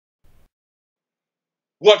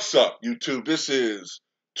What's up, YouTube? This is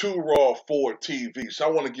Two Raw 4 TV. So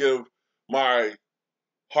I want to give my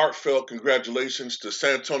heartfelt congratulations to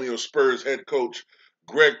San Antonio Spurs head coach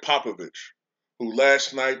Gregg Popovich, who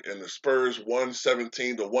last night in the Spurs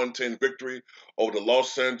 117-110 victory over the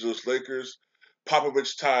Los Angeles Lakers,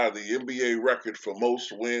 Popovich tied the NBA record for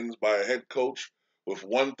most wins by a head coach with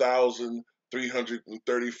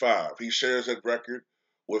 1,335. He shares that record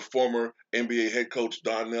with former NBA head coach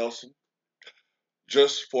Don Nelson.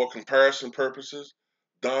 Just for comparison purposes,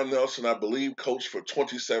 Don Nelson, I believe, coached for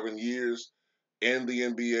 27 years in the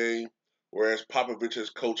NBA, whereas Popovich has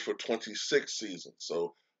coached for 26 seasons.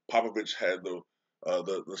 So Popovich had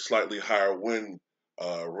the slightly higher win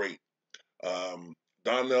rate. Um,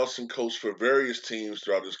 Don Nelson coached for various teams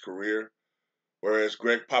throughout his career, whereas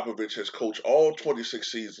Gregg Popovich has coached all 26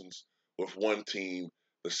 seasons with one team,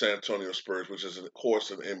 the San Antonio Spurs, which is, of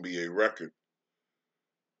course, an NBA record.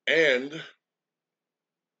 And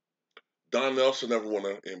Don Nelson never won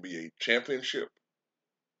an NBA championship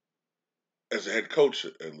as a head coach,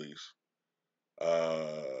 at least.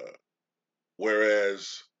 Uh,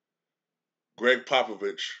 whereas Gregg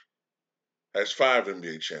Popovich has 5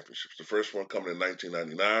 NBA championships. The first one coming in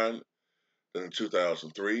 1999, then in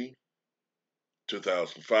 2003,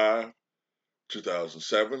 2005,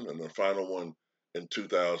 2007, and the final one in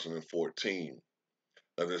 2014.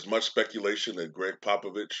 Now, there's much speculation that Gregg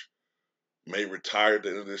Popovich may retire at the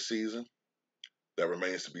end of this season. That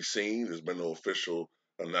remains to be seen. There's been no official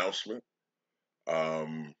announcement.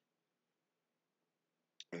 Um,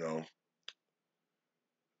 you know,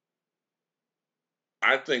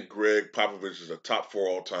 I think Gregg Popovich is a top 4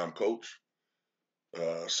 all-time coach.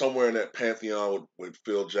 Somewhere in that pantheon with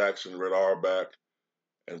Phil Jackson, Red Auerbach,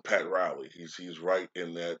 and Pat Riley. He's right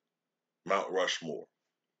in that Mount Rushmore.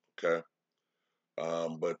 Okay,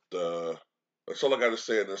 but that's all I got to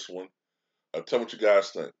say in this one. Tell me what you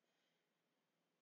guys think.